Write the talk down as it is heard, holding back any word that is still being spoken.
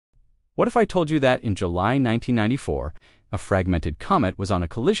What if I told you that in July 1994, a fragmented comet was on a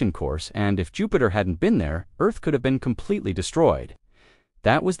collision course, and if Jupiter hadn't been there, Earth could have been completely destroyed?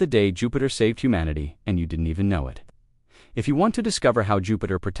 That was the day Jupiter saved humanity, and you didn't even know it. If you want to discover how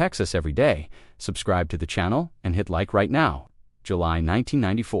Jupiter protects us every day, subscribe to the channel and hit like right now. July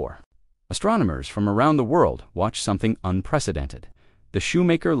 1994. Astronomers from around the world watched something unprecedented. The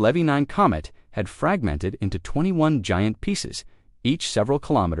Shoemaker-Levy 9 comet had fragmented into 21 giant pieces, each several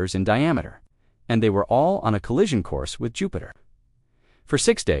kilometers in diameter, and they were all on a collision course with Jupiter. For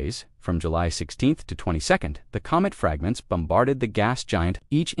 6 days, from July 16th to 22nd, the comet fragments bombarded the gas giant.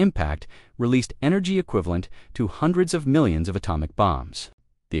 Each impact released energy equivalent to hundreds of millions of atomic bombs.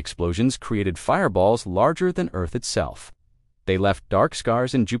 The explosions created fireballs larger than Earth itself. They left dark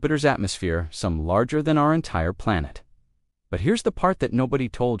scars in Jupiter's atmosphere, some larger than our entire planet. But here's the part that nobody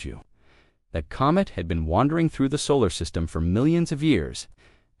told you. That comet had been wandering through the solar system for millions of years,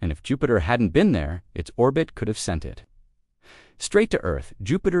 and if Jupiter hadn't been there, its orbit could have sent it straight to Earth.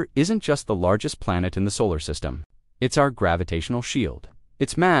 Jupiter isn't just the largest planet in the solar system. It's our gravitational shield.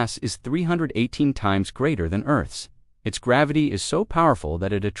 Its mass is 318 times greater than Earth's. Its gravity is so powerful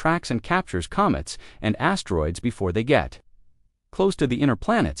that it attracts and captures comets and asteroids before they get close to the inner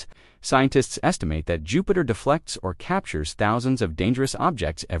planets. Scientists estimate that Jupiter deflects or captures thousands of dangerous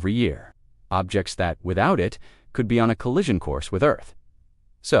objects every year. Objects that, without it, could be on a collision course with Earth.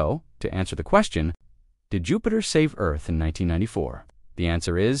 So, to answer the question, did Jupiter save Earth in 1994? The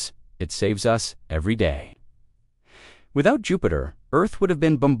answer is, it saves us every day. Without Jupiter, Earth would have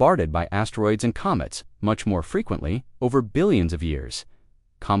been bombarded by asteroids and comets much more frequently over billions of years.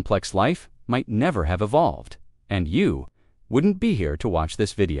 Complex life might never have evolved, and you wouldn't be here to watch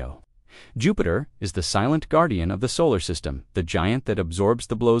this video. Jupiter is the silent guardian of the solar system, the giant that absorbs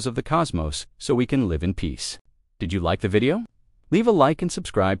the blows of the cosmos so we can live in peace. Did you like the video? Leave a like and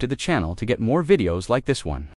subscribe to the channel to get more videos like this one.